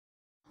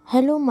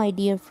Hello, my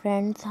dear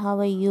friends, how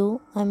are you?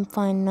 I'm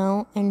fine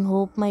now and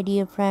hope, my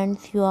dear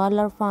friends, you all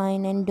are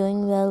fine and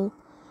doing well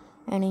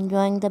and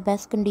enjoying the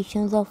best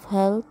conditions of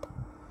health.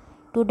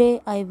 Today,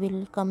 I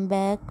will come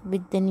back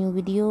with the new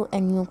video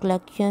and new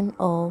collection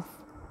of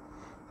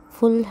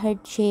full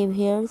head shave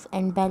hairs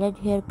and ballet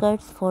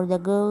haircuts for the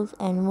girls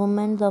and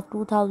women of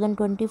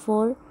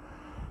 2024.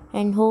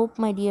 And hope,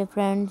 my dear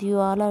friends, you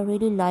all are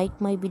really like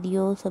my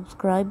video,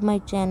 subscribe my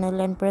channel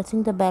and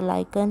pressing the bell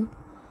icon.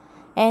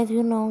 As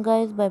you know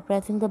guys, by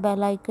pressing the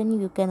bell icon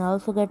you can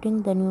also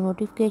getting the new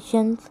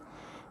notifications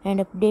and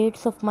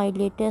updates of my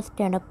latest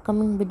and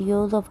upcoming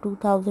videos of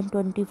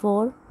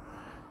 2024.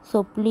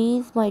 So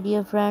please my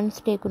dear friends,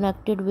 stay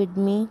connected with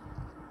me.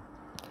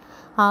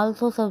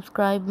 Also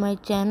subscribe my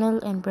channel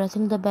and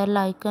pressing the bell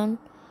icon,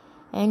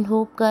 and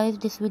hope guys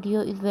this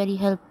video is very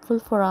helpful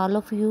for all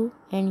of you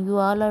and you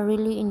all are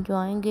really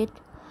enjoying it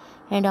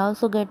and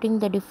also getting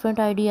the different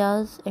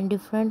ideas and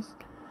different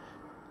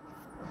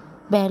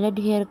ballad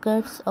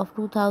haircuts of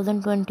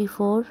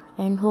 2024.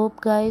 And hope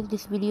guys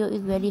this video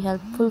is very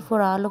helpful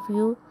for all of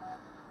you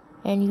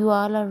and you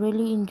all are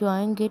really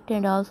enjoying it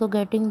and also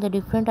getting the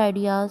different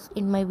ideas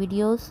in my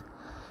videos.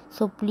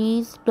 So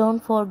please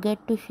don't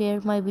forget to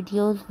share my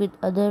videos with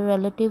other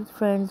relatives,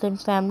 friends and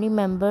family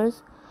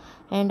members,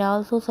 and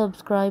also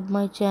subscribe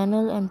my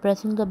channel and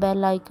pressing the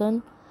bell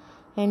icon.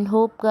 And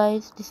hope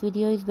guys this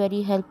video is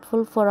very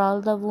helpful for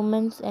all the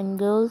women and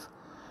girls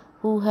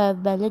who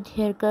have ballad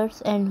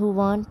haircuts and who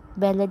want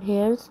ballad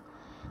hairs.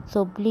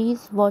 So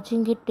please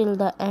watching it till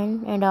the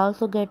end and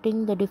also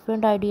getting the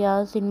different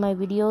ideas in my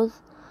videos.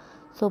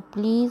 So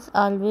please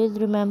always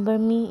remember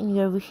me in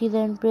your wishes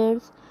and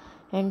prayers,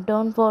 and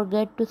don't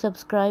forget to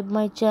subscribe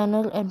my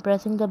channel and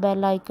pressing the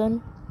bell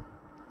icon.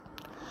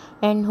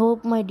 And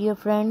hope my dear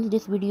friends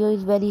this video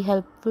is very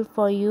helpful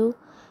for you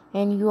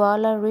and you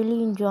all are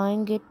really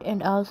enjoying it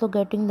and also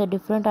getting the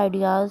different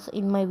ideas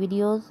in my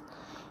videos.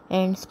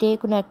 And stay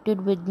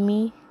connected with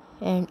me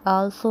and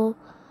also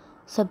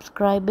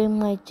subscribing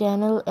my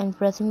channel and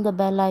pressing the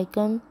bell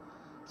icon.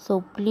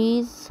 So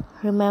please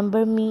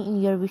remember me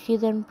in your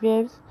wishes and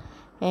prayers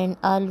and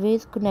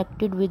always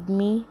connected with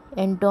me,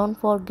 and don't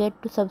forget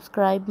to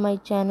subscribe my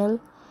channel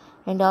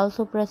and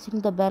also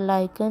pressing the bell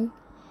icon.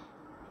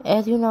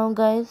 As you know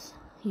guys,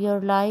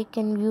 your like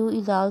and view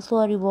is also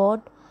a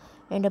reward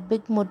and a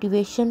big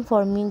motivation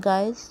for me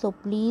guys. So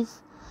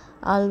please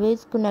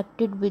always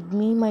connected with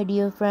me my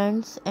dear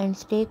friends and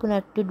stay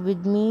connected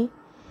with me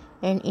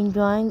and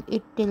enjoying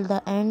it till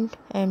the end,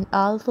 and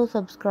also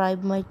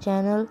subscribe my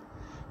channel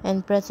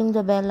and pressing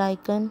the bell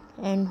icon.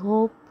 And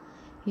hope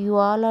you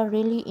all are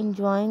really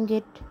enjoying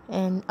it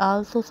and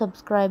also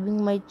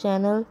subscribing my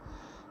channel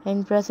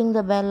and pressing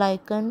the bell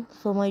icon.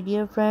 So my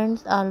dear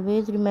friends,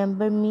 always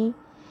remember me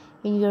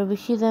in your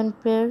wishes and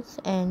prayers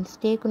and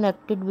stay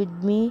connected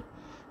with me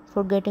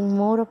for getting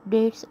more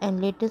updates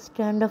and latest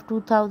trend of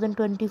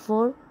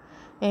 2024.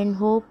 And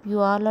hope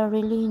you all are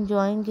really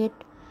enjoying it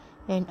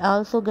and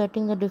also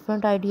getting the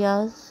different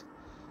ideas.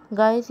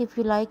 Guys, if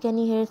you like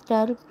any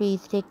hairstyle,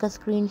 please take a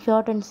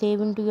screenshot and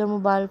save into your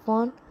mobile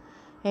phone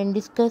and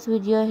discuss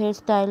with your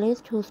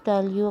hairstylist who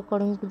style you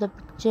according to the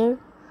picture.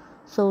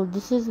 So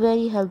this is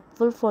very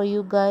helpful for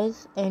you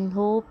guys and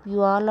hope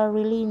you all are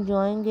really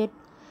enjoying it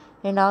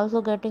and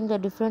also getting the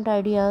different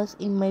ideas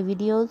in my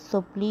videos.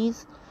 So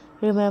please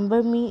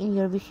remember me in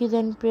your wishes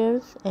and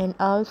prayers and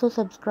also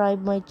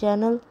subscribe my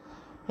channel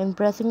and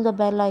pressing the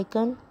bell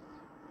icon.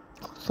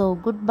 So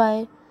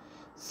goodbye,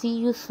 see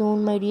you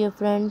soon my dear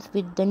friends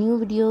with the new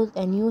videos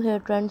and new hair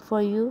trends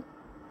for you.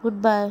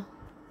 Goodbye.